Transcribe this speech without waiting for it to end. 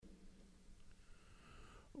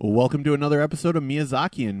Welcome to another episode of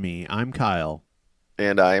Miyazaki and Me. I'm Kyle.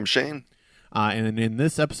 And I am Shane. And in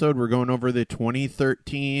this episode, we're going over the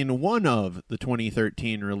 2013, one of the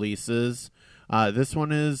 2013 releases. This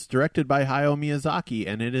one is directed by Hayao Miyazaki,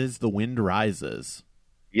 and it is The Wind Rises.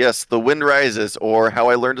 Yes, The Wind Rises, or How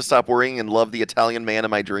I Learned to Stop Worrying and Love the Italian Man in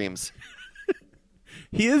My Dreams.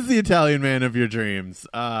 He is the Italian man of your dreams.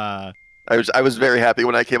 I was very happy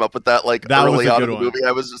when I came up with that. Like That was early a on good in the one. movie,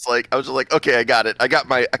 I was just like, okay, I got it. I got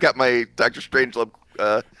my Doctor Strangelove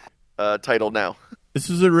title now. This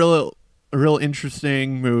was a real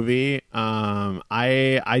interesting movie.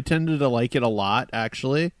 I tended to like it a lot,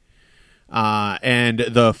 actually. And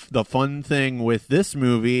the fun thing with this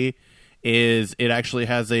movie is it actually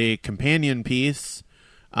has a companion piece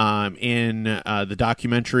in the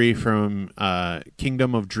documentary from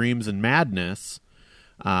Kingdom of Dreams and Madness,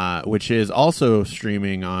 which is also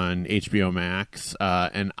streaming on HBO Max.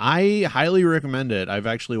 And I highly recommend it. I've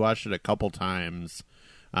actually watched it a couple times.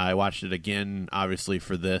 I watched it again, obviously,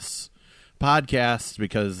 for this podcast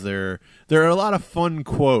because there are a lot of fun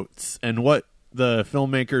quotes and what the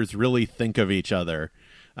filmmakers really think of each other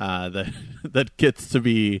that gets to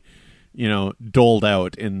be, doled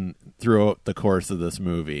out throughout the course of this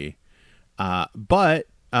movie. But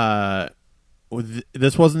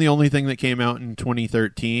this wasn't the only thing that came out in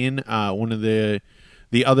 2013. One of the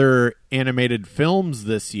other animated films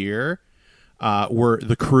this year were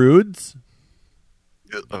The Croods.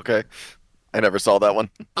 Okay. I never saw that one.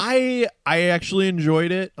 I actually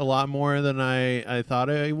enjoyed it a lot more than I thought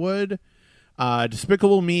I would.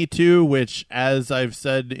 Despicable Me 2, which, as I've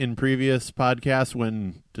said in previous podcasts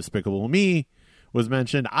when Despicable Me was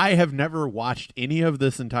mentioned, I have never watched any of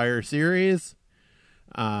this entire series.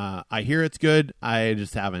 I hear it's good. I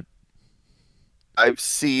just haven't. I've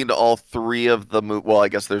seen all three of the well, I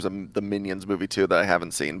guess there's the Minions movie too that I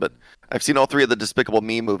haven't seen, but I've seen all three of the Despicable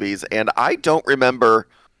Me movies, and I don't remember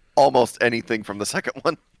almost anything from the second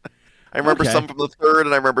one. I remember some from the third,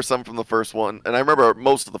 and I remember some from the first one, and I remember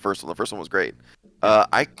most of the first one. The first one was great.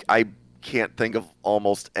 I can't think of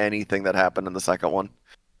almost anything that happened in the second one,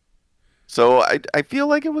 so I feel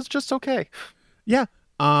like it was just okay. Yeah.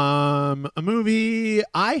 A movie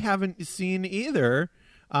I haven't seen either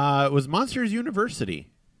was Monsters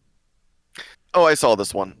University. Oh, I saw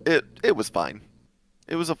this one. It was fine.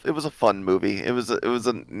 It was a fun movie. It was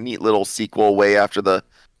a neat little sequel way after the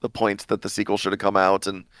point that the sequel should have come out,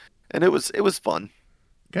 and it was fun.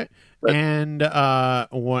 Okay. But, and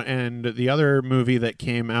the other movie that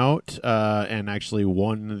came out and actually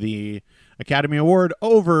won the Academy Award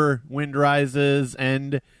over Wind Rises,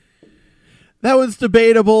 and that was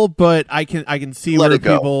debatable, but I can see where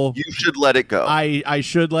people. You should let it go. I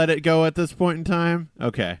should let it go at this point in time.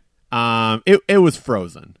 Okay. It was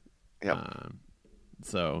Frozen. Yep.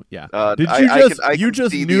 So yeah. Did you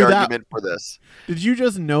just see the argument for this? Did you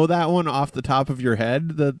just know that one off the top of your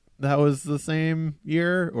head that was the same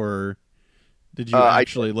year, or did you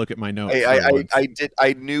actually look at my notes? I did.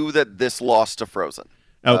 I knew that this lost to Frozen.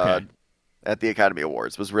 Okay. At the Academy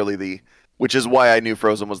Awards was really which is why I knew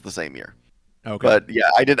Frozen was the same year. Okay. But yeah,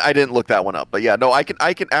 I didn't look that one up. But yeah, no, I can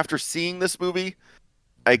after seeing this movie,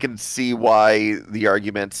 I can see why the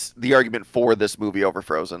argument for this movie over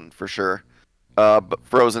Frozen for sure. But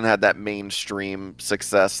Frozen had that mainstream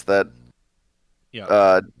success that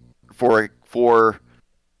for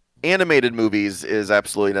animated movies is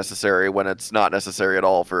absolutely necessary when it's not necessary at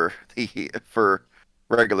all for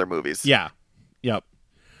regular movies. Yeah. Yep.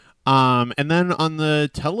 And then on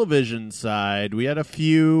the television side, we had a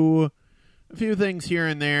few things here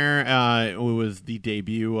and there. It was the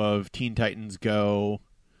debut of Teen Titans Go.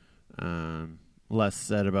 Less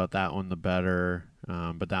said about that one, the better.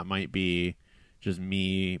 But that might be just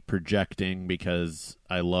me projecting because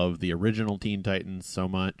I love the original Teen Titans so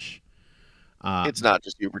much. It's not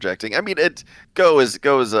just you projecting. I mean, Go is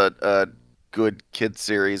a good kids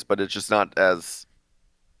series, but it's just not as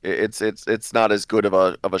it's not as good of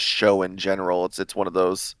a show in general. It's one of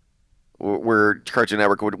those where Cartoon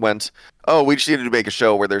Network went, oh, we just need to make a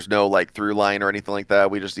show where there's no like through line or anything like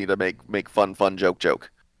that. We just need to make fun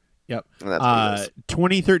joke. Yep. And that's what it is.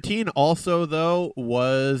 2013 also, though,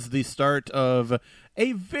 was the start of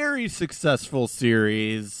a very successful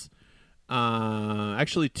series.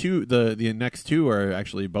 Actually, the next two are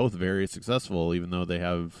actually both very successful, even though they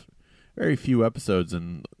have very few episodes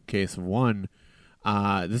in the case of one.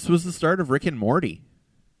 This was the start of Rick and Morty.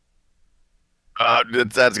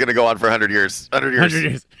 That's going to go on for 100 years. 100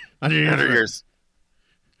 years.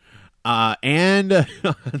 And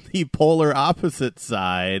on the polar opposite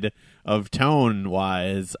side of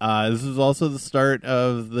tone-wise, this is also the start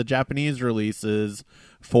of the Japanese releases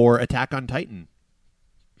for Attack on Titan.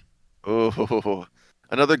 Oh,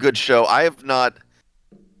 another good show. I have not.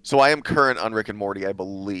 So I am current on Rick and Morty, I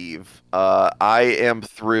believe. I am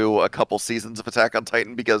through a couple seasons of Attack on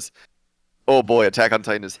Titan because, oh boy, Attack on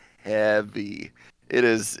Titan is heavy. It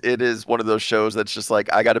is one of those shows that's just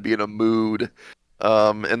like I got to be in a mood,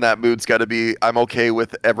 and that mood's got to be I'm okay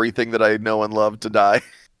with everything that I know and love to die,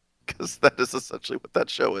 because that is essentially what that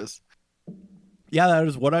show is. Yeah, that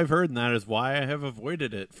is what I've heard, and that is why I have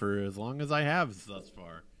avoided it for as long as I have thus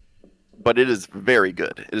far. But it is very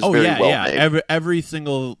good. It is Oh very yeah, well yeah. made. Every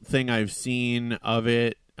single thing I've seen of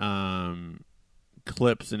it,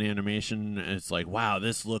 clips and animation, it's like, wow,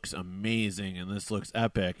 this looks amazing and this looks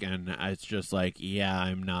epic, and it's just like, yeah,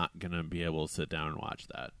 I'm not gonna be able to sit down and watch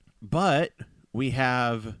that. But we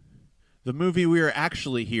have the movie we are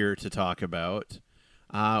actually here to talk about.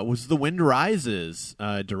 Was The Wind Rises,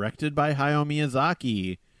 directed by Hayao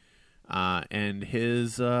Miyazaki, and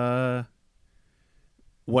his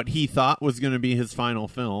what he thought was going to be his final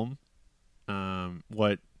film.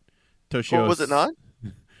 What Toshio What was it not?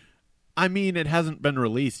 I mean, it hasn't been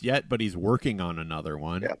released yet, but he's working on another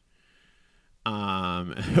one. Yeah.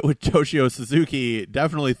 Which Toshio Suzuki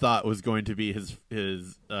definitely thought was going to be his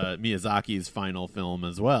Miyazaki's final film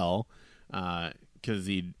as well, because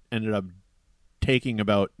he ended up taking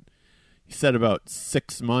he said about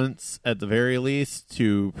 6 months at the very least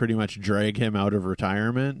to pretty much drag him out of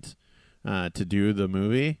retirement to do the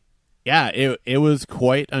movie. Yeah, it was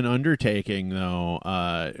quite an undertaking, though.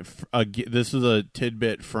 This was a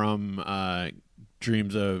tidbit from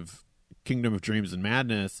Kingdom of Dreams and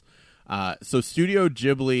Madness. So Studio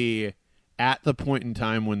Ghibli, at the point in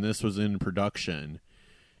time when this was in production,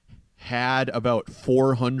 had about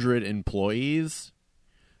 400 employees,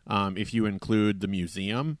 if you include the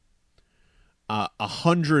museum.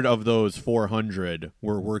 100 of those 400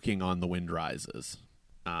 were working on The Wind Rises.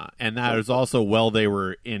 And that is also while they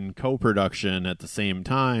were in co-production at the same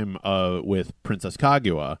time with Princess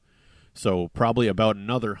Kaguya. So probably about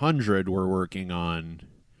another 100 were working on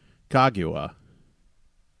Kaguya.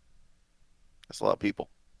 That's a lot of people.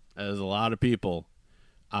 That is a lot of people.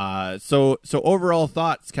 So overall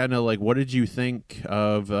thoughts, kind of like, what did you think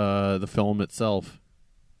of the film itself?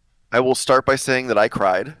 I will start by saying that I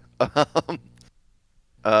cried.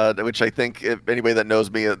 Which I think if anybody that knows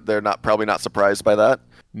me, they're probably not surprised by that.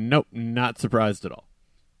 Nope, not surprised at all.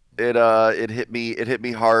 It hit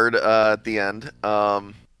me hard at the end.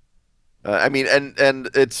 I mean, and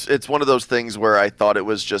it's one of those things where I thought it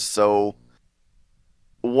was just so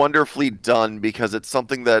wonderfully done because it's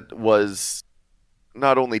something that was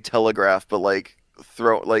not only telegraphed but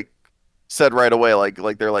said right away,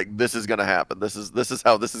 like they're like, this is gonna happen. This is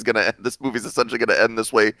how this is gonna end. This movie's essentially gonna end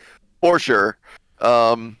this way for sure.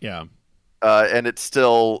 Yeah. And it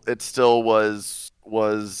still was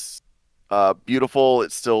beautiful.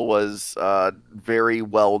 It still was very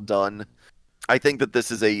well done. I think that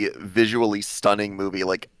this is a visually stunning movie,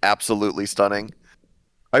 like absolutely stunning.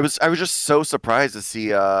 I was just so surprised to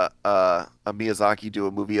see a Miyazaki do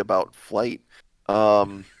a movie about flight.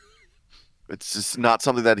 It's just not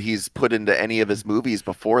something that he's put into any of his movies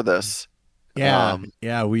before this. Yeah,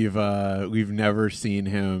 we've never seen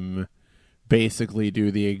him basically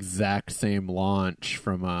do the exact same launch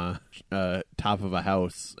from a top of a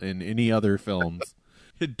house in any other films.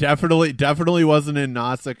 It definitely wasn't in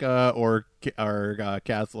Nausicaa or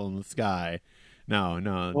Castle in the Sky.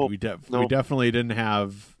 No, Well, we no. definitely didn't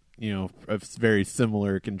have, a very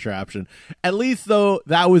similar contraption. At least though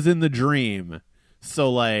that was in the dream.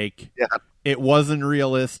 So like, Yeah. it wasn't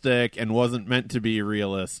realistic and wasn't meant to be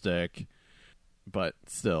realistic. But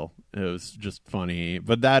still, it was just funny.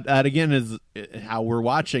 But that again is how we're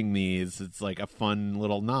watching these. It's like a fun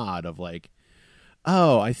little nod of like,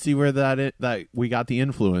 oh, I see where that we got the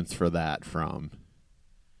influence for that from.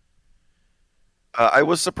 I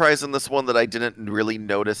was surprised in this one that I didn't really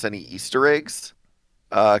notice any Easter eggs,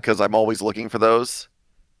 because I'm always looking for those.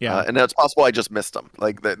 Yeah, And it's possible I just missed them.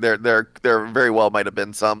 Like there very well might have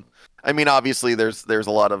been some. I mean, obviously there's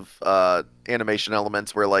a lot of animation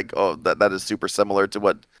elements where like, oh, that is super similar to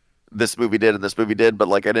what this movie did and this movie did, but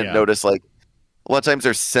like I didn't Yeah. notice like a lot of times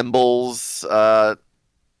there's symbols. Although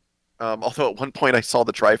at one point I saw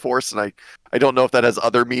the Triforce, and I don't know if that has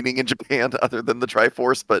other meaning in Japan other than the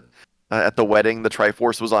Triforce, but at the wedding the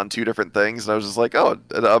Triforce was on two different things, and I was just like, oh,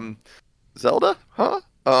 Zelda, huh?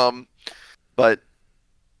 But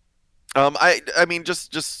I mean,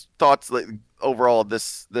 just thoughts. Like, overall,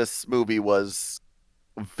 this movie was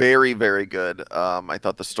very, very good. I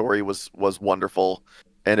thought the story was wonderful,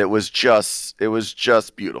 and it was just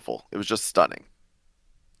beautiful. It was just stunning.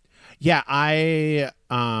 Yeah, I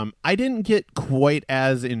didn't get quite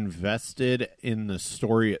as invested in the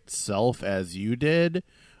story itself as you did.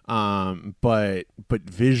 But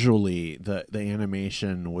visually the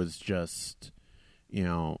animation was just,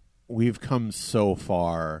 we've come so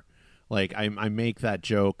far. Like I make that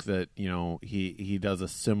joke that, he does a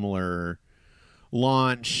similar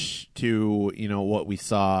launch to, what we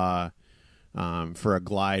saw for a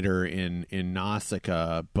glider in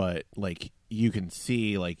Nausicaa, but like you can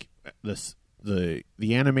see like this the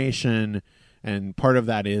animation, and part of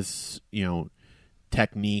that is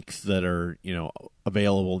techniques that are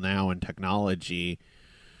available now in technology,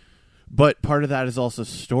 but part of that is also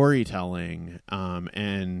storytelling,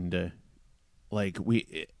 and like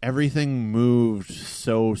everything moved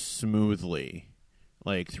so smoothly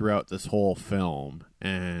like throughout this whole film,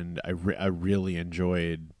 and I really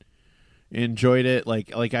enjoyed it.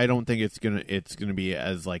 Like I don't think it's gonna be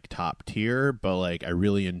as like top tier, but like I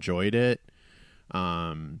really enjoyed it.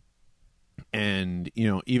 And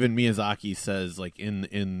even Miyazaki says like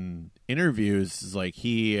in interviews, like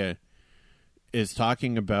he is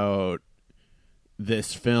talking about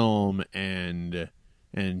this film and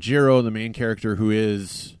Jiro, the main character, who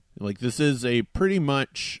is like, this is a pretty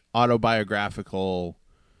much autobiographical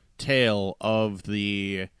tale of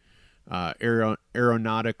the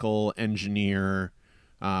aeronautical engineer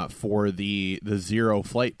for the Zero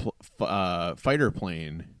fighter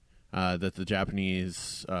plane that the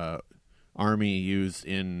Japanese army used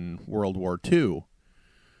in World War II.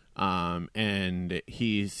 And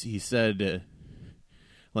he said,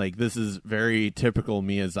 like, this is very typical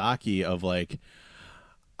Miyazaki of like,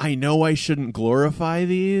 I know I shouldn't glorify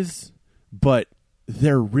these, but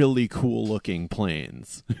they're really cool looking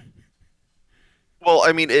planes. Well,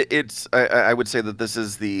 I mean, it's I would say that this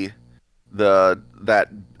is the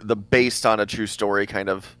based on a true story kind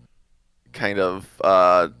of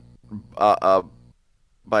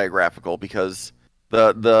biographical, because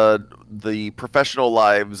the professional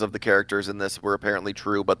lives of the characters in this were apparently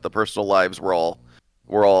true, but the personal lives were all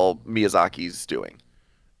Miyazaki's doing.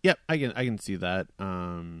 Yep, I can see that.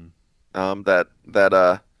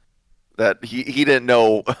 That he didn't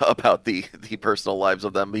know about the personal lives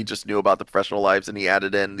of them. He just knew about the professional lives, and he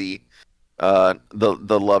added in the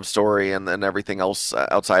love story and everything else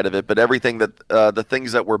outside of it. But everything that the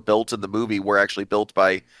things that were built in the movie were actually built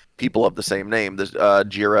by people of the same name. This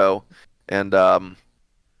Jiro and the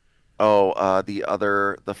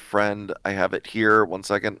friend, I have it here. 1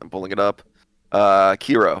 second, I'm pulling it up.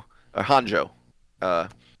 Kiro, Hanjo.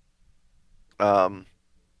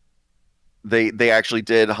 They actually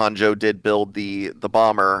did. Hanjo did build the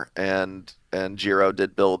bomber, and Jiro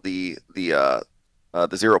did build the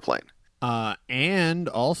Zero plane. And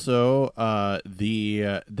also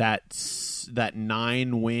that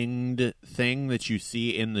 9-winged thing that you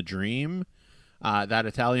see in the dream, that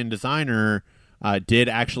Italian designer did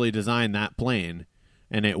actually design that plane,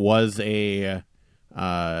 and it was a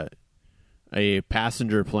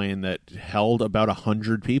passenger plane that held about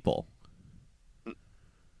 100 people.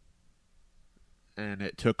 And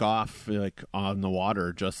it took off like on the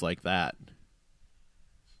water just like that.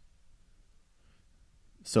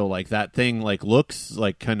 So like that thing like looks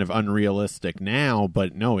like kind of unrealistic now,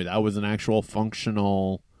 but no, that was an actual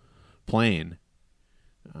functional plane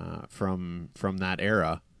from that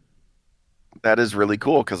era. That is really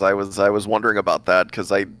cool, because I was wondering about that,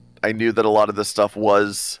 because I knew that a lot of this stuff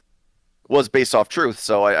was based off truth,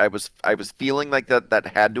 so I was feeling like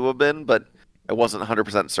that had to have been, but I wasn't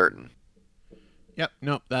 100% certain. Yep,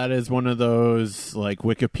 nope, that is one of those like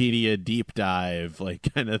Wikipedia deep dive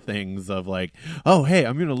like kind of things of like, oh hey,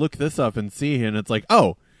 I'm gonna look this up and see, and it's like,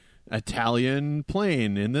 oh, Italian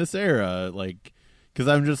plane in this era, like, because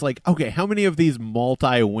I'm just like, okay, how many of these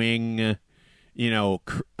multi-wing,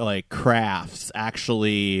 like crafts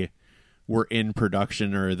actually were in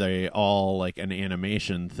production, or are they all like an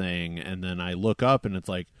animation thing? And then I look up and it's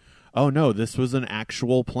like, oh no, this was an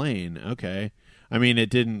actual plane. Okay, I mean, it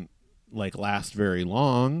didn't like last very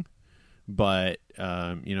long, but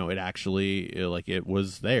it actually like it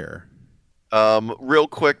was there. Real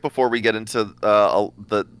quick before we get into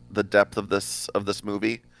the depth of this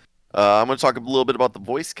movie, I'm going to talk a little bit about the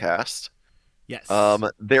voice cast. Yes.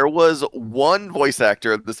 There was one voice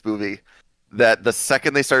actor in this movie that the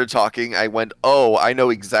second they started talking, I went, oh, I know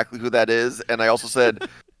exactly who that is, and I also said,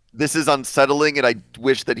 this is unsettling, and I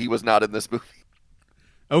wish that he was not in this movie.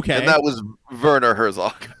 Okay. And that was Werner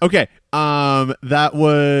Herzog. Okay. That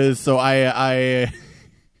was, so I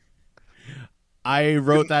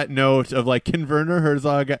wrote that note of like, can Werner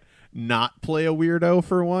Herzog not play a weirdo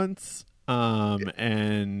for once?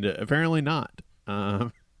 And apparently not.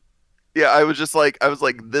 Yeah, I was like,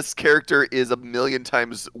 this character is a million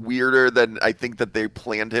times weirder than I think that they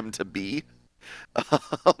planned him to be.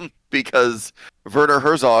 Because Werner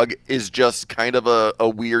Herzog is just kind of a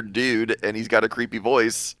weird dude, and he's got a creepy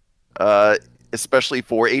voice, uh, especially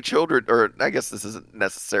for a children, or I guess this isn't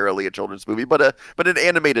necessarily a children's movie, but an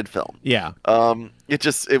animated film. Yeah.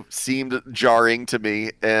 It seemed jarring to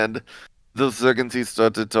me, and the second he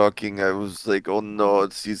started talking, I was like, oh no,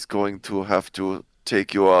 he's going to have to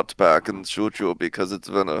take you out back and shoot you because it's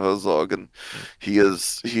Werner Herzog, and he made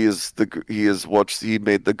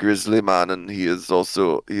the Grizzly Man, and he is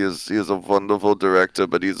a wonderful director,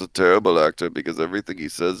 but he's a terrible actor because everything he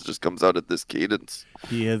says just comes out at this cadence.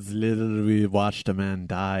 He has literally watched a man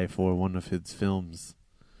die for one of his films.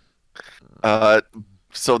 Uh,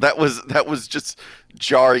 so that was just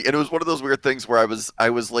jarring, and it was one of those weird things where I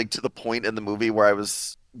was like to the point in the movie where I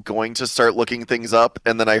was going to start looking things up,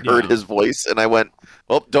 and then I heard his voice, and I went,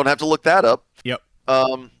 "Well, don't have to look that up." Yep.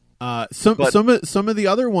 Um, some of the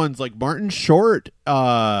other ones, like Martin Short,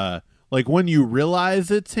 like when you realize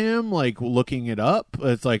it's him, like looking it up,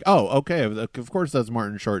 it's like, oh, okay, of course that's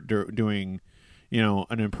Martin Short doing,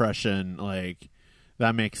 an impression. Like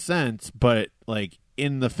that makes sense, but like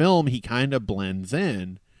in the film, he kind of blends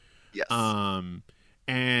in. yes.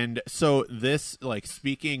 And so this, like,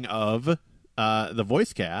 speaking of the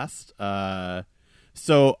voice cast,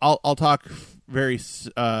 so I'll talk very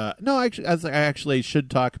no, actually, as I actually should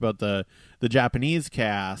talk about the Japanese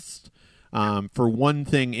cast for one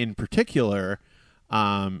thing in particular,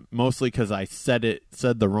 mostly because I said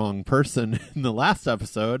the wrong person in the last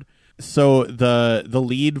episode. So the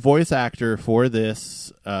lead voice actor for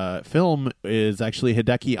this film is actually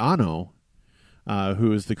Hideki Anno,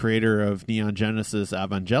 who is the creator of Neon Genesis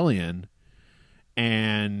Evangelion,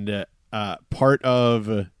 and part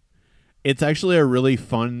of it's actually a really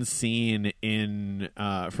fun scene in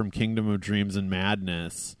from Kingdom of Dreams and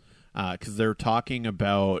Madness, because they're talking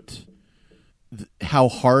about how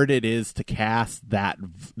hard it is to cast that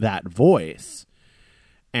voice,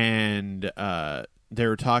 and they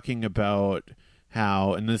were talking about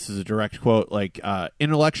how, and this is a direct quote, like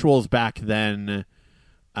intellectuals back then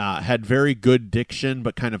had very good diction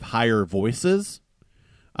but kind of higher voices.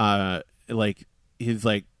 Like he's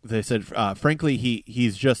like, they said, frankly,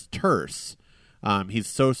 he's just terse. He's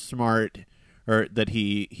so smart, or that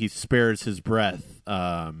he spares his breath,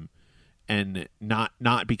 and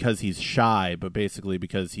not because he's shy, but basically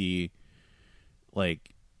because he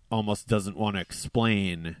like almost doesn't want to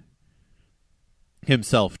explain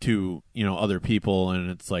himself to other people,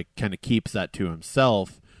 and it's like kind of keeps that to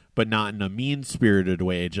himself, but not in a mean-spirited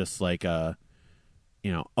way, just like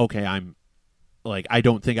okay, I'm like, I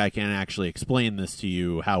don't think I can actually explain this to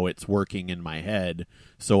you how it's working in my head,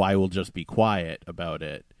 so I will just be quiet about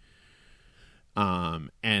it.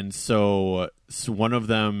 And so one of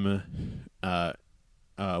them,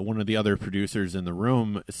 one of the other producers in the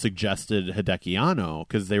room suggested Hideki Anno,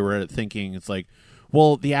 because they were thinking, it's like,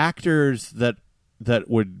 well, the actors that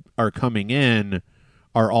are coming in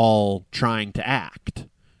are all trying to act.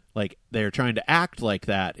 Like, they're trying to act like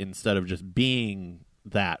that instead of just being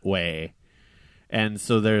that way. And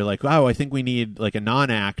so they're like, wow, I think we need like a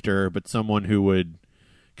non-actor, but someone who would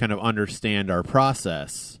kind of understand our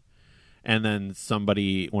process. And then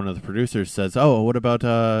one of the producers says, oh, what about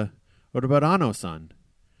Anno-san?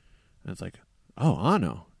 And it's like, oh,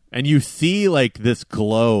 Anno. And you see like this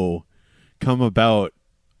glow come about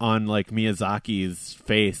on like Miyazaki's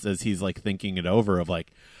face as he's like thinking it over, of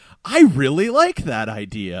like, I really like that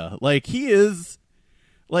idea. Like, he is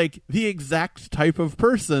like the exact type of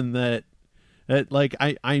person that like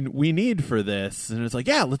we need for this. And it's like,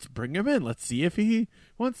 yeah, let's bring him in. Let's see if he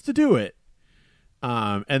wants to do it.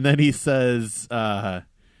 And then he says, this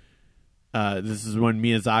is when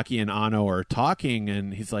Miyazaki and Anno are talking,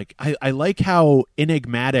 and he's like, I like how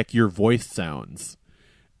enigmatic your voice sounds.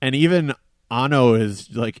 And even Anno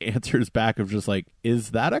is like, answers back of just like,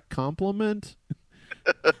 is that a compliment?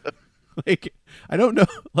 Like, I don't know.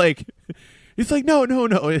 Like, he's like, no,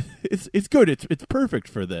 it's good. It's perfect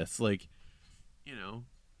for this. Like,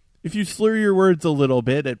 if you slur your words a little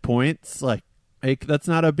bit at points, like that's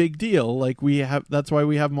not a big deal. Like, that's why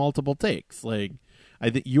we have multiple takes. Like, I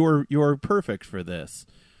think you're perfect for this.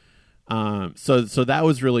 So that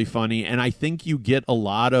was really funny, and I think you get a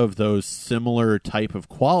lot of those similar type of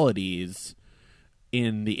qualities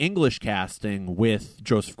in the English casting with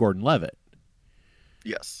Joseph Gordon-Levitt.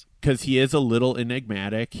 Yes, because he is a little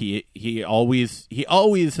enigmatic. He always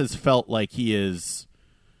has felt like he is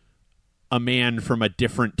a man from a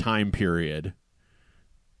different time period,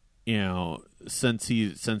 since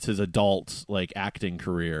his adult like acting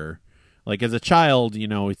career. like as a child,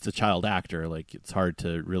 it's a child actor. Like it's hard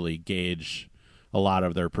to really gauge a lot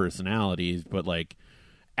of their personalities, but like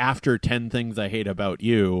after 10 Things I Hate About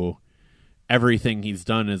You, everything he's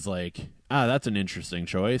done is like, that's an interesting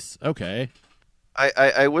choice. Okay.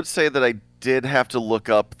 I would say that I did have to look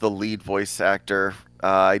up the lead voice actor.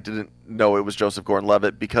 I didn't know it was Joseph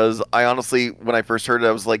Gordon-Levitt because I honestly, when I first heard it,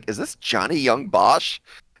 I was like, "Is this Johnny Young Bosch?"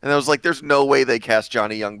 And I was like, "There's no way they cast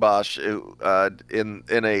Johnny Young Bosch in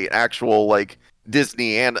a actual like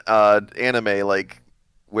Disney and anime like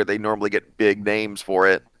where they normally get big names for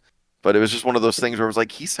it." But it was just one of those things where I was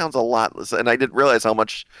like, "He sounds a lot," and I didn't realize how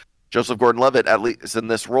much Joseph Gordon-Levitt, at least in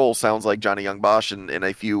this role, sounds like Johnny Young Bosch in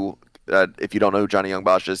a few. If you don't know who Johnny Young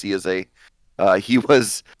Bosch is, he was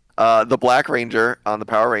the Black Ranger on the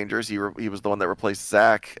Power Rangers. He was the one that replaced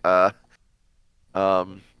Zack in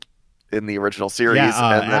the original series.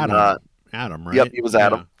 Yeah, and then Adam, right? yep, he was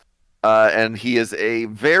Adam. And he is a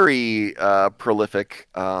very prolific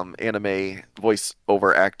anime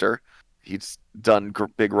voiceover actor. He's done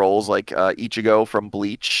big roles like Ichigo from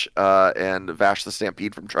Bleach and Vash the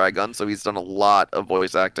Stampede from Trigun. So he's done a lot of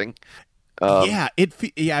voice acting.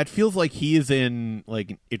 It feels like he is in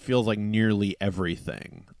like it feels like nearly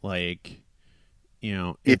everything. Like,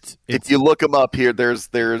 if you look him up here, there's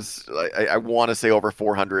I want to say over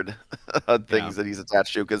 400 things that he's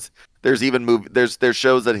attached to because there's even there's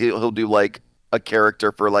shows that he'll do like a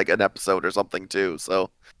character for like an episode or something too. So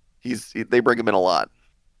they bring him in a lot.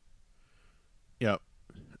 Yep.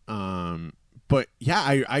 But yeah,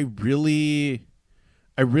 I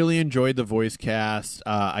really enjoyed the voice cast.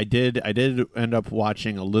 I did end up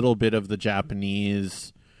watching a little bit of the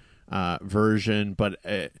Japanese version, but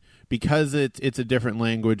because it's a different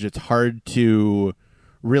language, it's hard to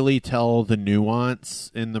really tell the nuance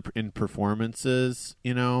in performances,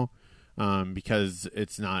 because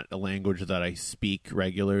it's not a language that I speak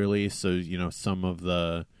regularly. So some of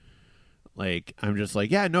the like I'm just like,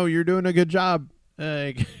 yeah, no, you're doing a good job.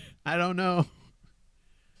 Like I don't know.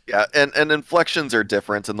 Yeah, and inflections are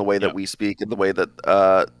different in the way that we speak and the way that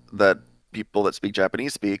that people that speak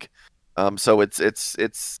Japanese speak. So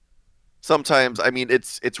it's sometimes, I mean,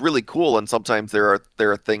 it's really cool, and sometimes there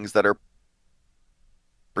are things that are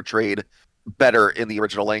portrayed better in the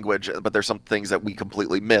original language, but there's some things that we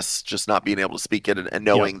completely miss just not being able to speak it and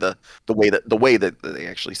knowing the way that they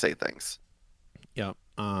actually say things. Yeah.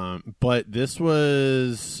 But this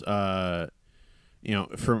was from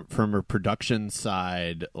a production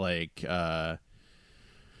side, like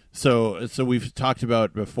so we've talked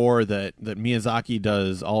about before that Miyazaki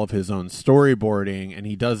does all of his own storyboarding, and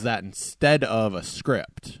he does that instead of a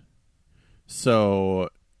script. So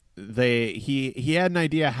he had an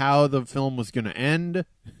idea how the film was going to end,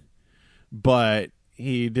 but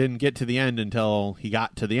he didn't get to the end until he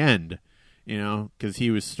got to the end, because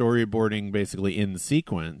he was storyboarding basically in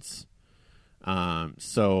sequence.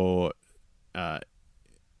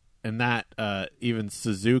 And that even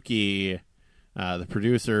Suzuki, the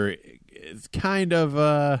producer, is kind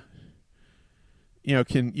of you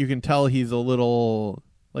can tell he's a little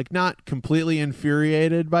like not completely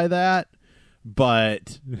infuriated by that,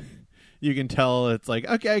 but you can tell it's like,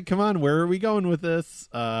 okay, come on, where are we going with this?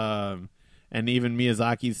 And even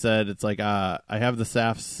Miyazaki said it's like I have the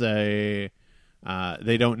staff say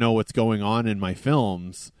they don't know what's going on in my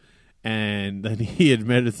films. And then he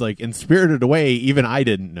admitted it's like in Spirited Away, even I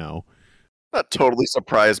didn't know. Not totally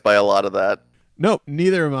surprised by a lot of that. Nope,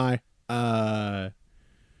 neither am I.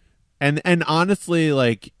 And honestly,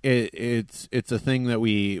 like it's a thing that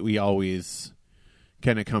we always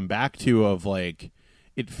kind of come back to of like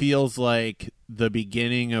it feels like the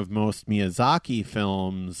beginning of most Miyazaki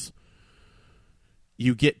films,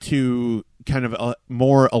 you get to kind of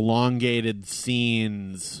more elongated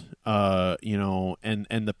scenes,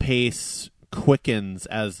 and the pace quickens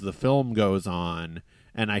as the film goes on.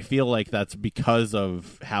 And I feel like that's because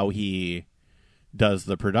of how he does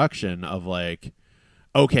the production of like,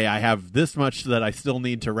 okay, I have this much that I still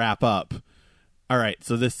need to wrap up. All right,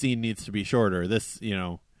 so this scene needs to be shorter.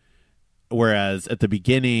 Whereas at the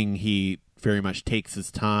beginning, he very much takes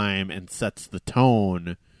his time and sets the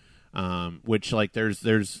tone, which like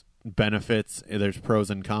there's benefits, there's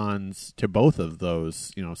pros and cons to both of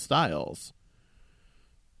those, styles.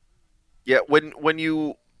 Yeah, when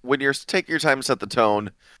you're taking your time to set the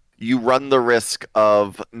tone, you run the risk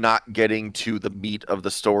of not getting to the meat of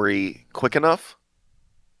the story quick enough.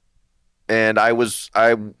 And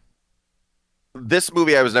this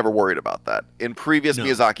movie, I was never worried about that. In previous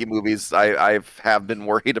Miyazaki movies, I have been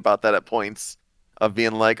worried about that at points of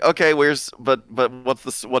being like, okay, but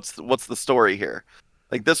what's the story here?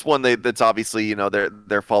 like this one, that's obviously,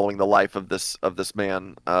 they're following the life of this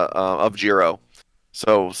man, of Jiro.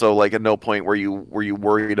 So like at no point were you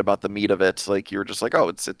worried about the meat of it. Like you're just like, oh,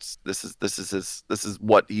 it's this is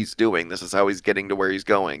what he's doing. This is how he's getting to where he's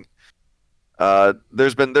going.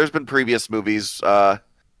 There's been previous movies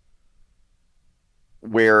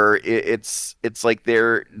where it's like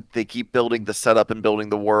they keep building the setup and building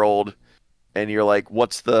the world, and you're like,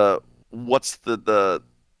 what's the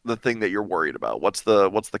thing that you're worried about? What's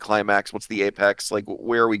the climax? What's the apex? Like,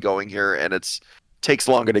 where are we going here? And it's takes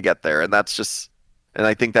longer to get there, and that's just, and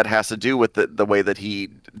I think that has to do with the way that he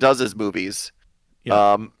does his movies.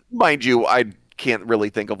 Yeah. Mind you, I can't really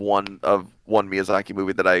think of one Miyazaki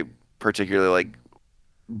movie that I particularly like,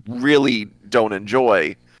 really don't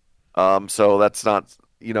enjoy. So that's not,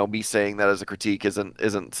 me saying that as a critique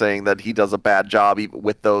isn't saying that he does a bad job even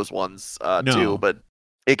with those ones No. too, but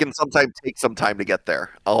it can sometimes take some time to get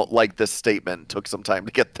there. Like this statement took some time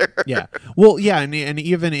to get there. Yeah. Well, yeah, and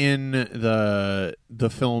even in the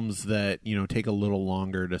films that, take a little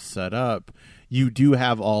longer to set up, you do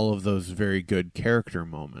have all of those very good character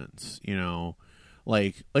moments,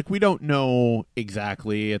 Like we don't know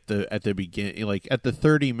exactly at the beginning, like at the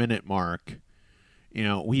 30-minute mark,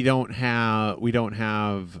 we don't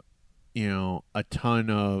have a ton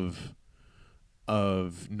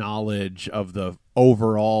of knowledge of the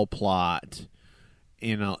overall plot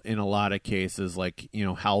in a lot of cases, like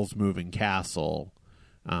Howl's Moving Castle,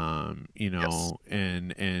 Yes.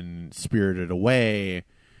 and Spirited Away.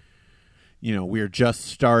 We're just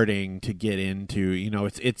starting to get into,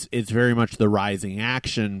 it's very much the rising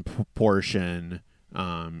action portion. In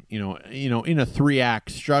a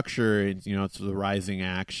 3-act structure, it's the rising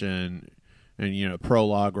action and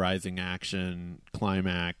prologue, rising action,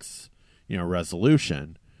 climax,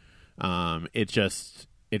 resolution.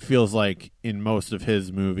 It feels like in most of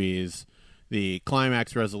his movies, the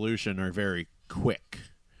climax, resolution are very quick,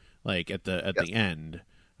 like at the Yes. end.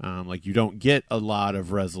 Like you don't get a lot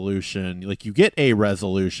of resolution. Like you get a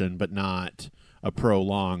resolution, but not a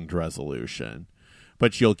prolonged resolution.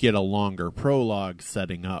 But you'll get a longer prologue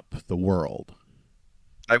setting up the world.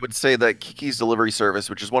 I would say that Kiki's Delivery Service,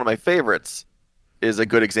 which is one of my favorites, is a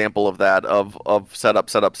good example of that, of setup,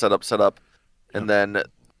 setup, setup, setup, Yep. and then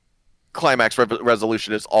climax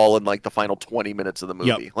resolution is all in like the final 20 minutes of the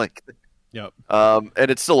movie. Yep. Like, Yep. and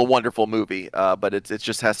it's still a wonderful movie, but it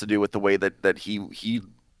just has to do with the way that he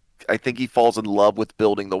I think he falls in love with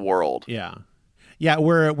building the world. Yeah. Yeah.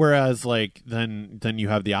 Whereas like then you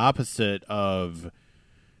have the opposite of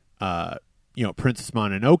Princess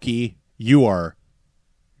Mononoke. You are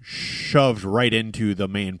shoved right into the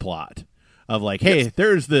main plot of like, hey, Yes.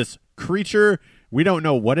 there's this creature. We don't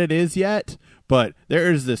know what it is yet, but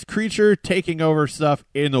there is this creature taking over stuff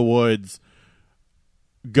in the woods.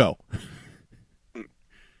 Go.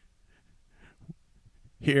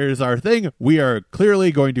 Here's our thing. We are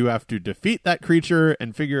clearly going to have to defeat that creature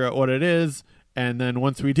and figure out what it is. And then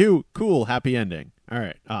once we do, cool, happy ending. All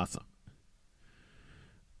right, awesome.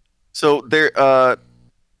 So there,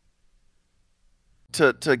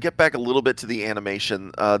 to get back a little bit to the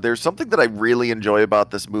animation, there's something that I really enjoy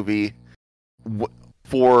about this movie.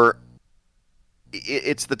 For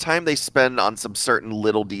it's the time they spend on some certain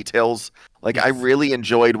little details. Like I Yes. really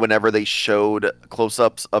enjoyed whenever they showed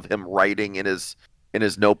close-ups of him writing in his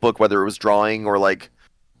notebook, whether it was drawing or like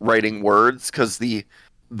writing words, because the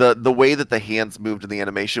way that the hands moved in the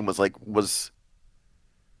animation was I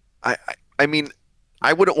I, I mean,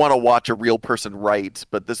 I wouldn't want to watch a real person write,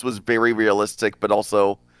 but this was very realistic, but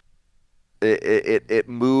also it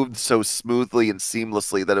moved so smoothly and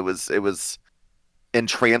seamlessly that it was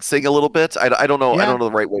entrancing a little bit. I don't know. I Yeah. don't know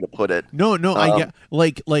the right way to put it. No, I Um, get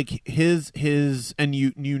like his and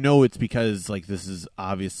it's because like this is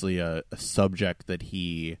obviously a subject that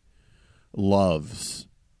he loves.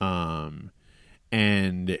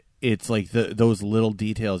 And it's like those little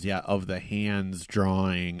details, yeah, of the hands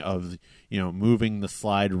drawing, of moving the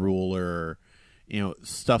slide ruler,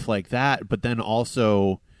 stuff like that. But then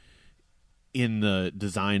also in the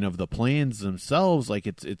design of the planes themselves, like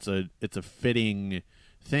it's a fitting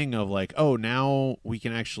thing of like, oh, now we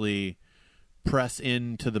can actually press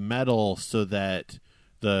into the metal so that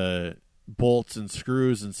the bolts and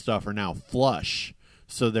screws and stuff are now flush,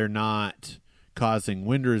 so they're not causing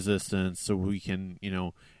wind resistance, so we can,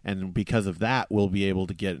 and because of that we'll be able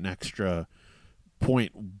to get an extra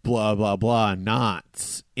point blah blah blah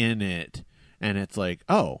knots in it. And it's like,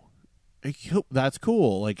 oh, that's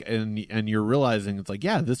cool. Like, and you're realizing it's like,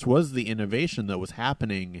 yeah, this was the innovation that was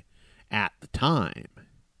happening at the time.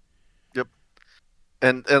 yep.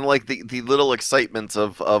 And like the little excitements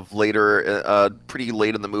of later, pretty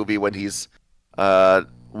late in the movie when he's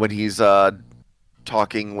when he's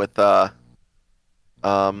talking with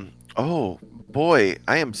oh boy,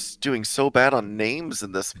 I am doing so bad on names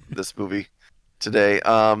in this movie today.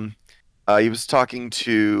 He was talking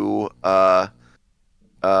to uh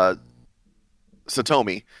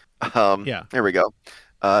Satomi. Yeah. There we go.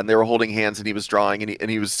 And they were holding hands, and he was drawing, and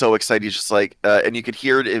he was so excited. He's just like, and you could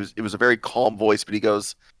hear it. It was a very calm voice, but he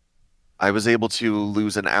goes, "I was able to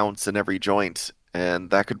lose an ounce in every joint,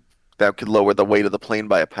 and that could lower the weight of the plane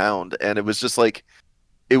by a pound." And it was just like,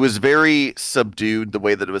 it was very subdued the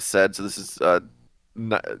way that it was said. So this is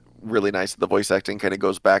really nice. The voice acting kind of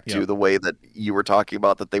goes back to Yep. the way that you were talking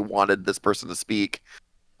about, that they wanted this person to speak.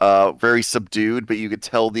 Very subdued, but you could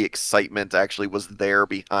tell the excitement actually was there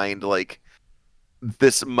behind like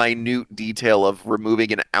this minute detail of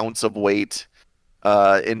removing an ounce of weight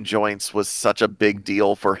in joints was such a big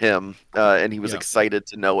deal for him, and he was Yep. excited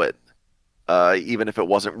to know it, even if it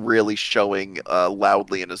wasn't really showing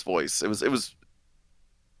loudly in his voice. It was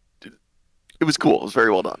cool. It was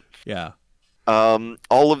very well done. Yeah.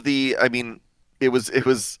 All of the, I mean, it was.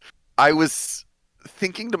 I was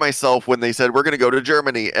thinking to myself when they said we're going to go to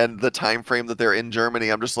Germany and the time frame that they're in Germany,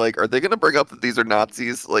 I'm just like, are they going to bring up that these are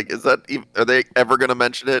Nazis? Like, are they ever going to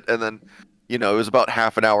mention it? And then, it was about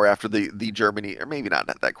half an hour after the Germany, or maybe not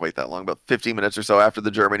that quite that long, but 15 minutes or so after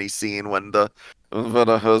the Germany scene when the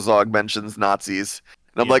Werner Herzog mentions Nazis.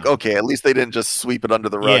 And I'm like, Yeah. okay, at least they didn't just sweep it under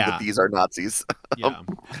the rug that Yeah. these are Nazis. Yeah.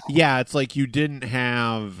 Yeah. It's like you didn't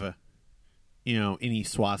have, any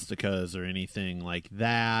swastikas or anything like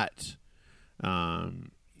that, at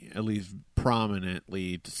least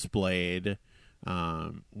prominently displayed,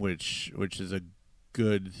 which is a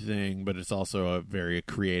good thing, but it's also a very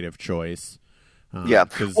creative choice. Yeah.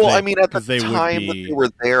 Because Well, I mean, at the they would time that they be. were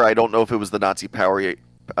there, I don't know if it was the Nazi power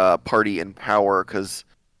party in power, because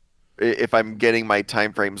if I'm getting my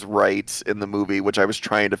time frames right in the movie, which I was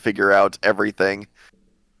trying to figure out everything,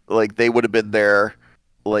 like they would have been there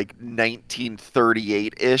like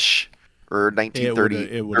 1938-ish or It would have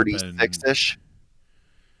been 1936-ish.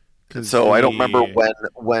 because So I don't remember the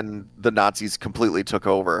when the Nazis completely took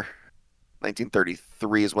over.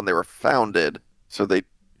 1933 is when they were founded. So they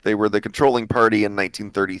were the controlling party in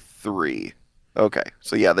 1933. Okay,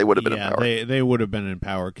 so yeah, they would have been in yeah power. they would have been in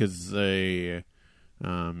power because they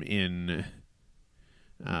in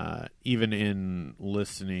even in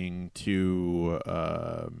listening to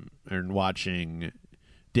and watching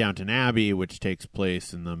Downton Abbey, which takes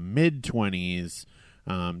place in the mid 20s,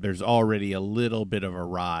 there's already a little bit of a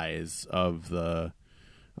rise of the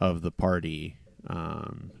party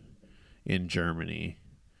in Germany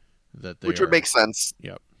that they Which would are. make sense.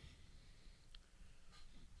 Yep.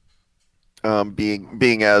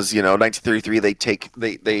 Being as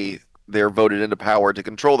 1933, they're voted into power to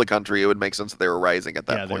control the country. It would make sense that they were rising at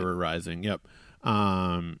that Yeah, they point. were rising. Yep.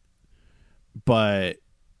 But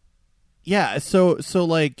yeah, so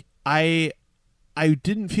like I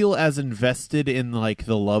didn't feel as invested in like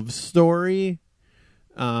the love story.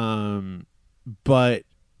 But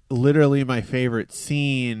literally my favorite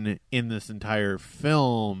scene in this entire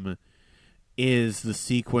film is the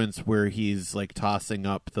sequence where he's like tossing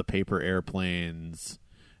up the paper airplanes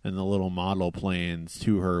and the little model planes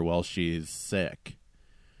to her while she's sick.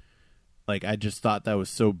 Like I just thought that was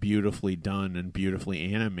so beautifully done and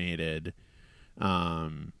beautifully animated.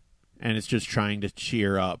 And it's just trying to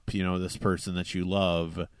cheer up, this person that you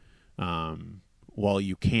love, while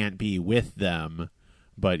you can't be with them,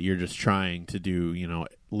 but you're just trying to do,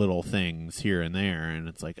 little things here and there, and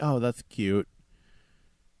it's like, oh, that's cute.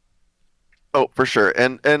 Oh, for sure.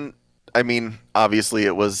 And I mean, obviously,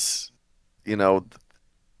 it was, you know,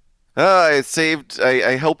 I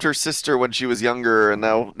helped her sister when she was younger, and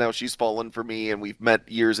now she's fallen for me, and we've met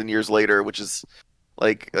years and years later, which is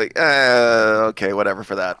okay, whatever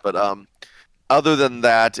for that. But other than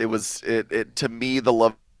that, it to me the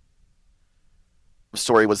love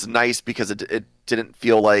story was nice because it didn't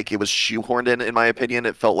feel like it was shoehorned in my opinion.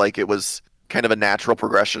 It felt like it was kind of a natural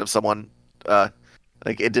progression of someone.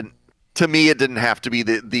 Like it didn't to me it didn't have to be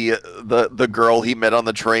the girl he met on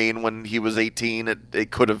the train when he was 18.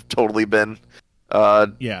 It could have totally been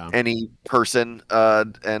Yeah. any person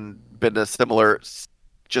and been a similar,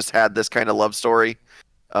 just had this kind of love story.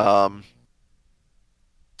 Um,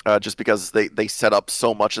 just because they set up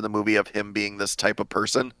so much in the movie of him being this type of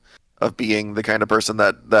person, of being the kind of person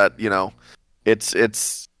that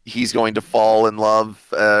it's he's going to fall in love,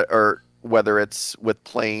 or whether it's with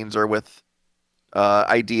planes or with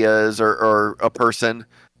ideas or a person,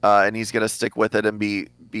 and he's going to stick with it and be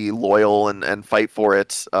loyal and fight for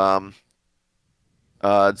it. So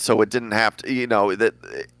it didn't have to,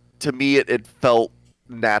 that to me it felt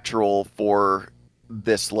natural for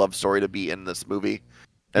this love story to be in this movie.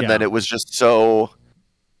 And then Yeah. it was just so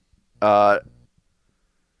uh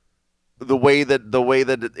the way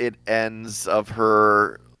that it ends of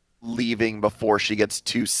her leaving before she gets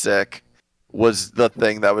too sick was the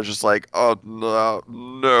thing that was just like, oh no,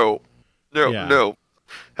 no, no, Yeah. no,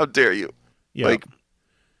 how dare you? Yeah.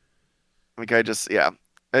 Like, I just, yeah,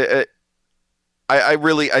 I, I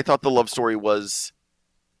really, I thought the love story was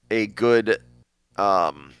a good,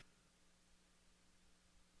 um,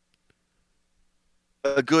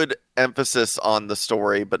 a good emphasis on the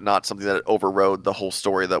story, but not something that overrode the whole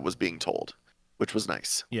story that was being told, which was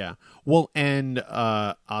nice. Yeah. Well, and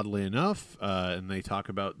oddly enough, and they talk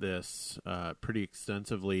about this pretty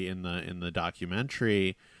extensively in the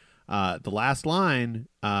documentary. The last line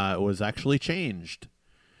was actually changed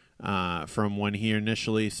from when he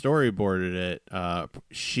initially storyboarded it.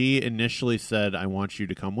 She initially said, "I want you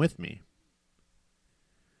to come with me,"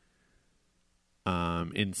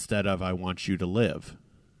 instead of "I want you to live."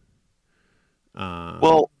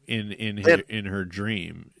 Well, in her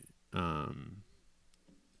dream.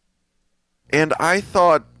 And I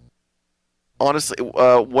thought, honestly,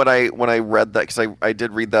 when I read that, because I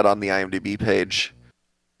did read that on the IMDb page,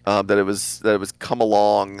 that it was "come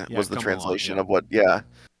along" Yeah, was the Come Along, translation yeah. of what, yeah,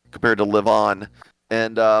 compared to "live on,"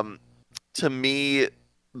 and to me,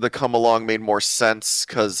 the "come along" made more sense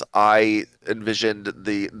because I envisioned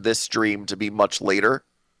this dream to be much later,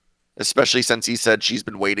 especially since he said she's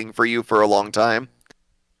been waiting for you for a long time.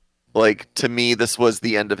 Like, to me, this was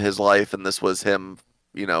the end of his life, and this was him,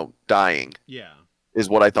 dying. Yeah. Is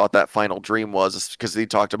what I thought that final dream was, because he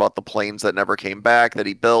talked about the planes that never came back that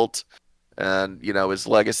he built, and his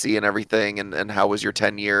legacy and everything, and how was your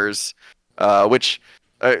 10 years, which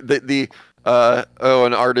the oh,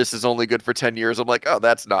 an artist is only good for 10 years. I'm like, oh,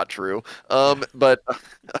 that's not true. But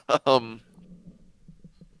um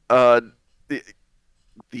uh the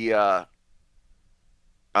the uh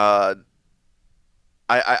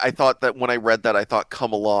I thought that when I read that, I thought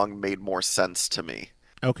 "come along" made more sense to me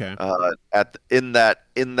Okay. in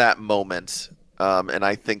that moment, and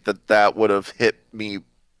I think that would have hit me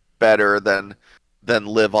better than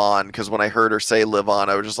 "live on," because when I heard her say "live on,"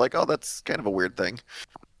 I was just like, oh, that's kind of a weird thing.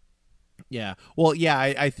 Yeah. Well, yeah,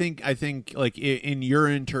 I think like in your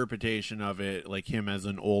interpretation of it, like him as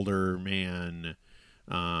an older man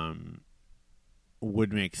um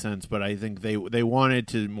would make sense, but I think they wanted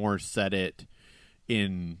to more set it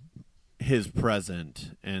in his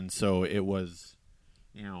present, and so it was,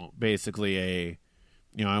 basically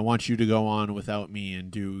I want you to go on without me and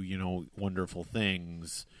do, wonderful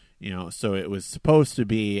things, so it was supposed to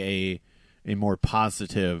be a more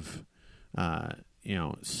positive uh you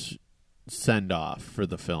know send off for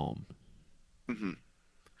the film. Hmm.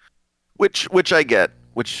 Which I get,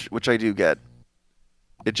 which I do get.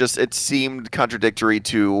 It seemed contradictory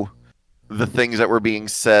to the things that were being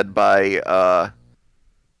said by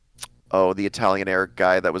the Italian air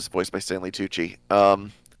guy that was voiced by Stanley Tucci.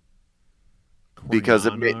 Because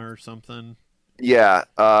it made, Coriana or something. yeah,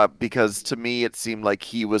 because to me it seemed like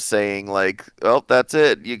he was saying like, "Oh, that's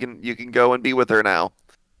it. You can go and be with her now."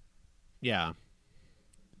 Yeah.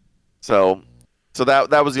 So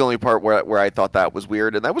that was the only part where I thought that was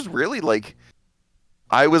weird, and that was really like,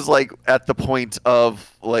 I was like at the point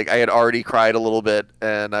of like, I had already cried a little bit,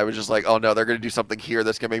 and I was just like, "Oh no, they're gonna do something here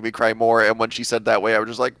that's gonna make me cry more." And when she said that way, I was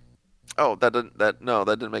just like, "Oh, that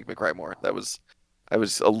didn't make me cry more." That was I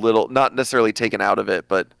was a little, not necessarily taken out of it,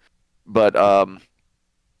 but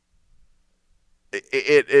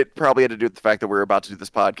it probably had to do with the fact that we were about to do this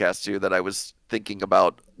podcast too, that I was thinking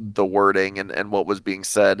about the wording and what was being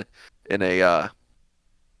said in a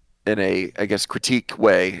I guess critique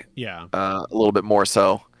way, Yeah. a little bit more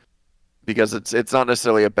so, because it's not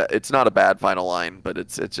necessarily it's not a bad final line, but it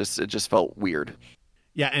just felt weird.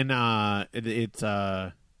 Yeah, and it's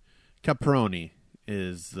Caproni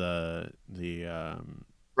is Roni,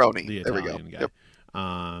 the there we go. Italian guy. Yep.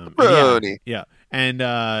 Yeah, Roni. yeah, and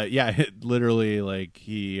yeah, literally, like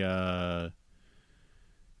yeah,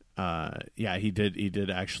 he did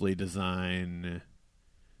actually design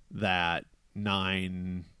that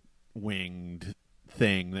 9-winged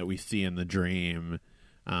thing that we see in the dream,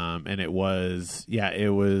 and it was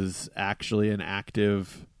actually an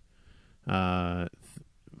active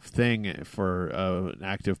thing for an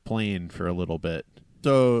active plane for a little bit.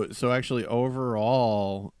 So actually,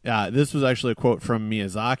 overall, this was actually a quote from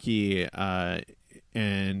Miyazaki,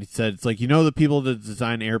 and he said, "It's like, the people that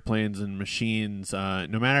design airplanes and machines, no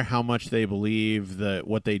matter how much they believe that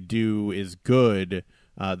what they do is good,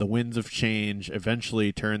 the winds of change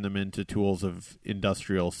eventually turn them into tools of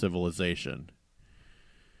industrial civilization."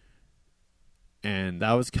 And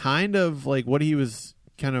that was kind of like what he was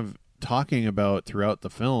kind of talking about throughout the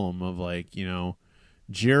film of like,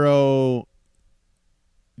 Jiro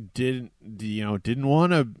didn't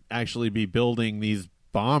want to actually be building these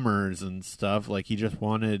bombers and stuff. Like he just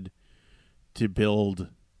wanted to build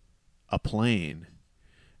a plane,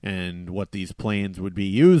 and what these planes would be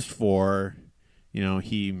used for,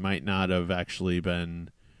 he might not have actually been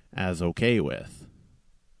as okay with.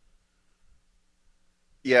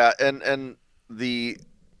 Yeah, and the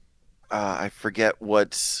I forget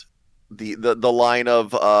what the line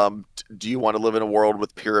of do you want to live in a world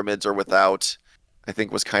with pyramids or without? I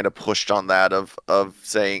think was kind of pushed on that of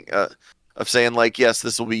saying like, yes,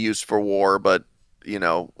 this will be used for war, but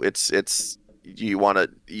it's you want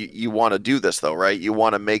to do this though, right? You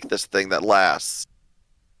want to make this thing that lasts.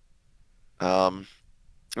 And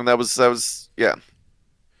that was yeah.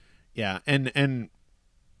 Yeah, and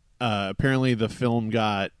apparently the film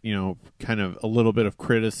got, kind of a little bit of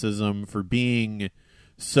criticism for being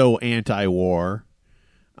so anti-war.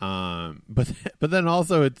 But then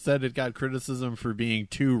also it said it got criticism for being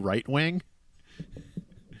too right-wing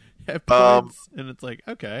at points, and it's like,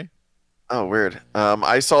 okay. Oh, weird.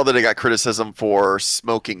 I saw that it got criticism for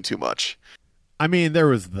smoking too much. I mean, there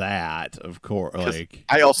was that, of course. Like,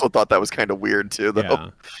 I also thought that was kind of weird too, though. Yeah.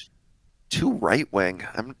 Too right-wing.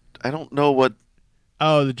 I don't know what.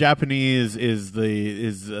 Oh, the Japanese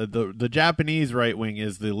the Japanese right wing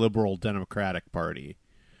is the Liberal Democratic Party.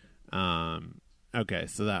 Okay,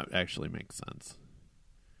 so that actually makes sense.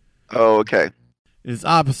 Oh, okay. It is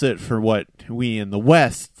opposite for what we in the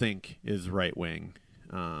West think is right wing.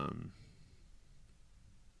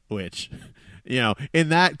 Which, in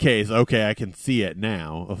that case, okay, I can see it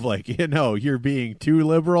now. Of like, you're being too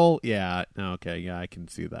liberal. Yeah, okay, yeah, I can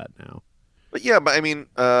see that now. But yeah, I mean,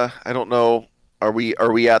 I don't know. Are we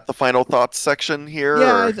at the final thoughts section here?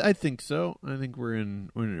 Yeah, I think so. I think we're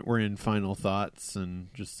in final thoughts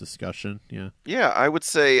and just discussion. Yeah. Yeah, I would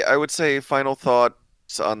say final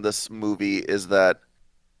thoughts on this movie is that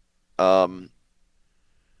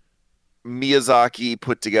Miyazaki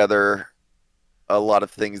put together a lot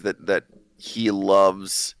of things that he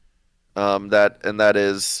loves, that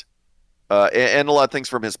is and a lot of things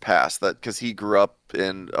from his past, that because he grew up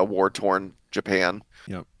in a war-torn Japan.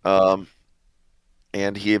 Yep.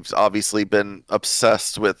 And he's obviously been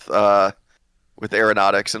obsessed with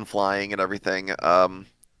aeronautics and flying and everything.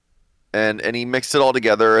 And he mixed it all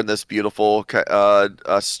together in this beautiful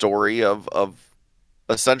story of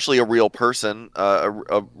essentially a real person,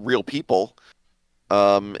 a real people,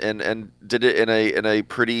 and did it in a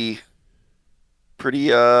pretty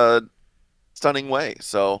stunning way.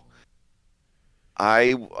 So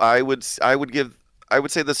I would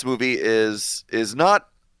say this movie is not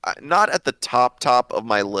at the top of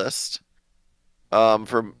my list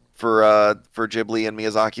for Ghibli and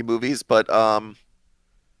Miyazaki movies, but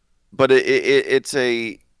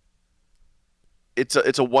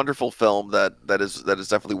it's a wonderful film that is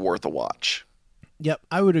definitely worth a watch. Yep,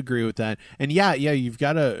 I would agree with that. And yeah, you've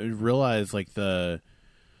got to realize like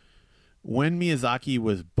when Miyazaki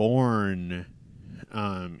was born,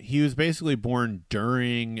 he was basically born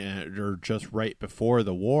during or just right before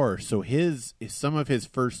the war. So some of his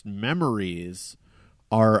first memories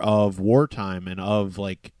are of wartime and of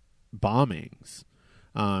like bombings.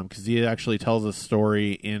 Because he actually tells a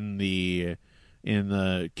story in the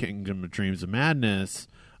Kingdom of Dreams of Madness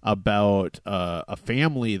about a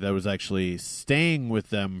family that was actually staying with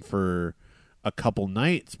them for a couple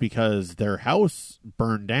nights because their house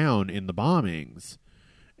burned down in the bombings.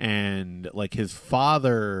 And like his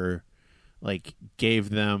father like gave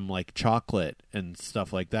them like chocolate and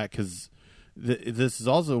stuff like that, because this is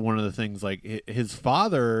also one of the things, like his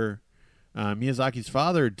father, Miyazaki's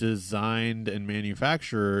father, designed and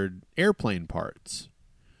manufactured airplane parts.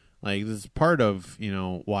 Like this is part of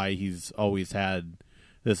why he's always had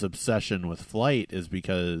this obsession with flight, is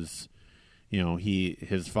because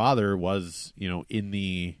his father was in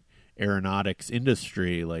the aeronautics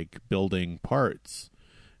industry, like building parts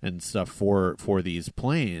and stuff for these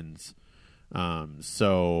planes.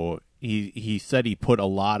 So he said he put a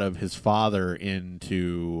lot of his father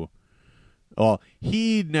into. Well,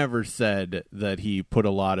 he never said that he put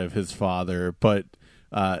a lot of his father, but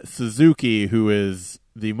Suzuki, who is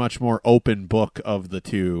the much more open book of the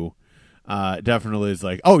two, definitely is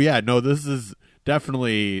like, oh yeah, no, this is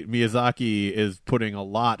definitely Miyazaki is putting a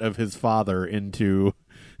lot of his father into,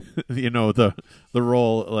 the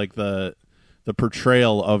role, like the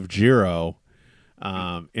portrayal of Jiro,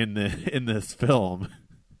 in this film.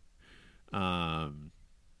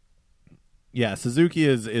 Yeah, Suzuki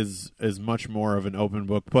is much more of an open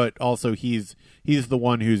book, but also he's the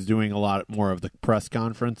one who's doing a lot more of the press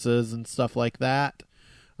conferences and stuff like that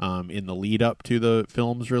in the lead up to the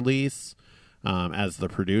film's release as the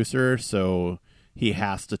producer. So he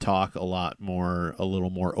has to talk a little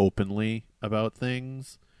more openly about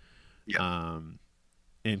things, Yeah.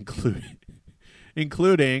 including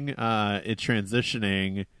it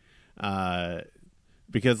transitioning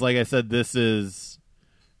because, like I said, this is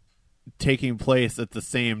taking place at the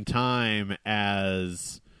same time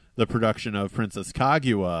as the production of Princess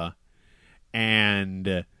Kaguya,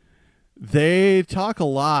 and they talk a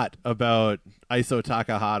lot about Iso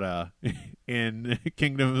Takahata in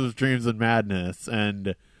Kingdom of Dreams and Madness,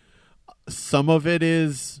 and some of it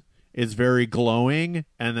is very glowing,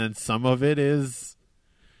 and then some of it is,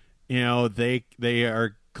 they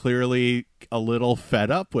are clearly a little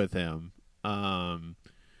fed up with him.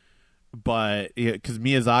 But because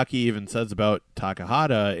Miyazaki even says about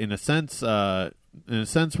Takahata, in a sense,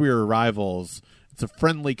 we were rivals. It's a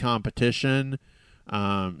friendly competition.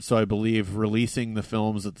 So I believe releasing the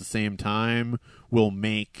films at the same time will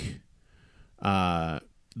make the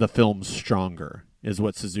films stronger, is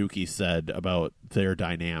what Suzuki said about their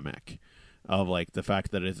dynamic, of like the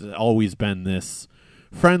fact that it's always been this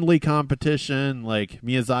friendly competition. Like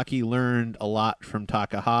Miyazaki learned a lot from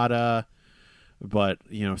Takahata, but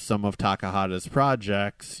some of Takahata's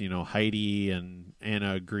projects, Heidi and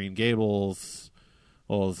Anna Green Gables,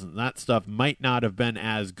 and that stuff might not have been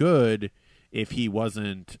as good if he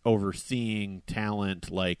wasn't overseeing talent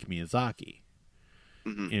like Miyazaki.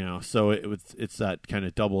 Mm-hmm. So it's that kind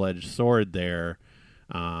of double-edged sword there.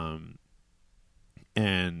 And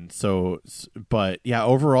so, but yeah,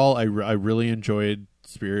 overall, I really enjoyed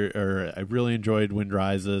I really enjoyed Wind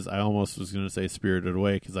Rises. I almost was going to say Spirited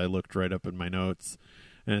Away because I looked right up in my notes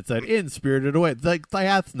and it said in Spirited Away. Like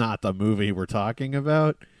that's not the movie we're talking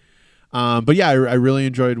about. But yeah, I really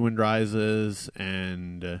enjoyed Wind Rises,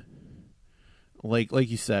 and like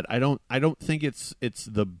you said, I don't think it's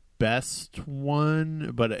the best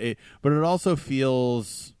one, but it also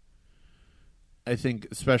feels, I think,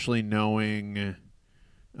 especially knowing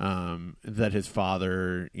that his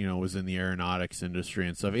father, was in the aeronautics industry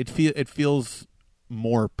and stuff, it feels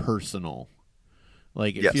more personal.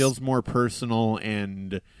 Like it Yes. feels more personal,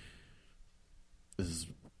 and this is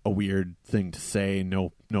a weird thing to say,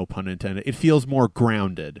 no pun intended. It feels more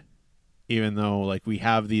grounded, even though like we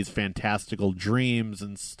have these fantastical dreams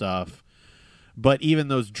and stuff. But even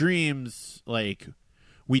those dreams, like,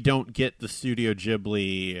 we don't get the Studio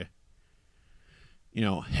Ghibli,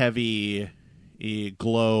 heavy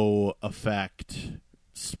glow effect,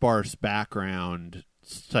 sparse background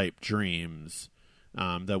type dreams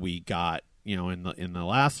that we got, in the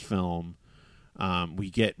last film. We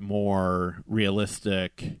get more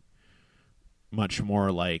realistic, much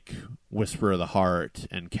more like Whisper of the Heart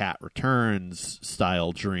and Cat Returns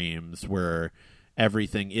style dreams, where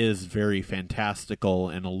everything is very fantastical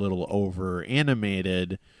and a little over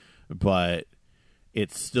animated, but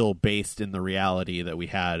it's still based in the reality that we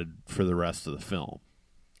had for the rest of the film.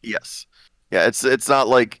 Yes. Yeah, it's not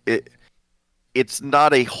like it's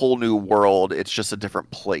not a whole new world, it's just a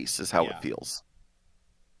different place is how it feels.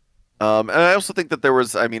 And I also think that there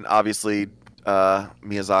was, I mean, obviously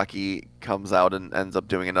Miyazaki comes out and ends up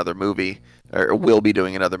doing another movie, or will be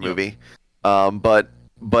doing another movie.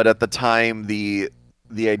 But at the time, the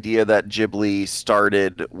idea that Ghibli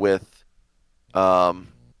started with a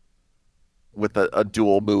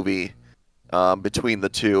dual movie between the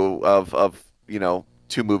two of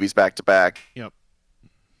two movies back to back. Yep.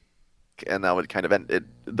 And that would kind of end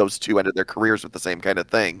those two ended their careers with the same kind of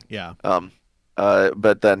thing. Yeah.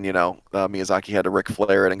 But then Miyazaki had to Ric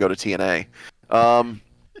Flair it and go to TNA.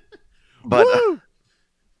 But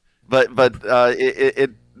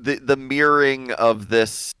the mirroring of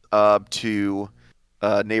this to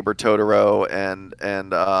Neighbor Totoro and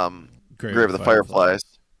Grave of the Fireflies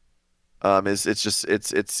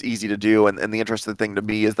it's easy to do, and the interesting thing to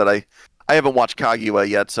me is that I haven't watched Kaguya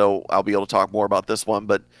yet, so I'll be able to talk more about this one,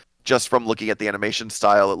 but just from looking at the animation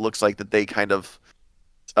style, it looks like that they kind of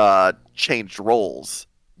changed roles.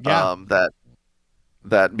 Yeah.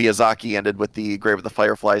 That Miyazaki ended with the Grave of the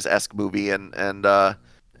Fireflies-esque movie, and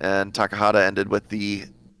Takahata ended with the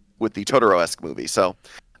Totoro-esque movie. So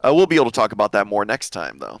we'll be able to talk about that more next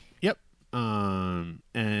time, though. Yep.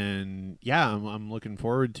 And yeah, I'm looking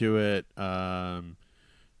forward to it. And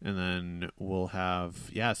then we'll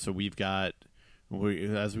have so we've got,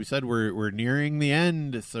 as we said, we're nearing the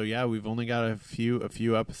end. So yeah, we've only got a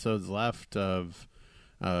few episodes left of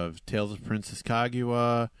Tales of Princess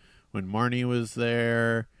Kaguya, when Marnie was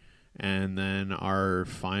there, and then our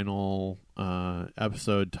final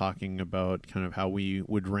episode talking about kind of how we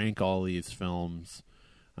would rank all these films.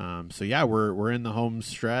 So yeah, we're in the home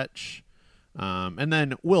stretch, and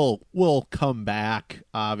then we'll come back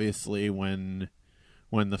obviously when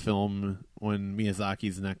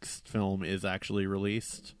Miyazaki's next film is actually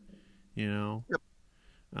released. Yep.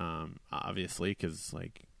 Obviously, because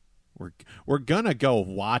like we're gonna go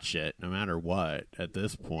watch it no matter what at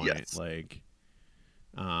this point. Yes. Like,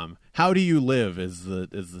 How Do You Live is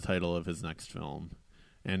the title of his next film,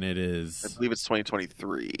 and it is, I believe it's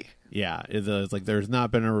 2023. yeah, it's like there's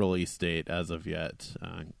not been a release date as of yet,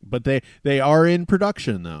 but they are in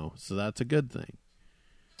production though, so that's a good thing.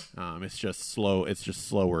 It's just slow. It's just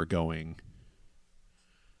slower going.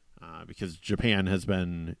 Because Japan has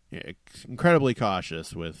been incredibly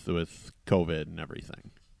cautious with COVID and everything.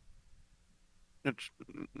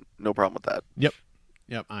 No problem with that.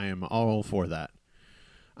 Yep, I am all for that.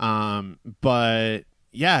 But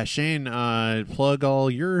yeah, Shane, plug all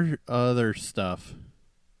your other stuff.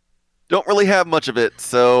 Don't really have much of it,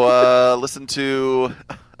 so listen to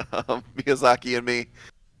Miyazaki and me.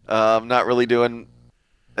 Not really doing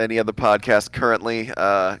any other podcast currently.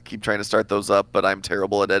 Keep trying to start those up, but I'm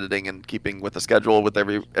terrible at editing and keeping with the schedule with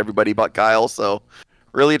everybody but Kyle. So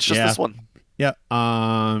really, it's just this one. Yeah.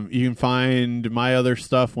 You can find my other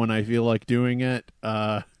stuff when I feel like doing it.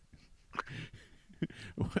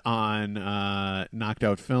 On Knocked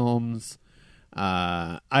Out Films.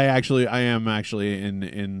 I am actually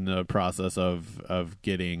in the process of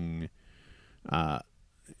getting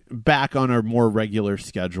back on a more regular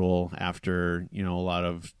schedule after a lot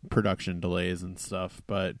of production delays and stuff.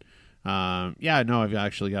 But yeah, no, I've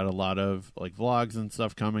actually got a lot of like vlogs and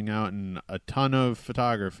stuff coming out, and a ton of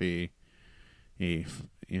photography.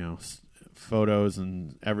 Photos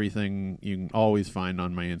and everything you can always find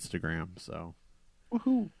on my Instagram. So,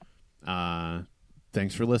 woohoo!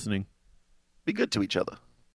 Thanks for listening. Be good to each other.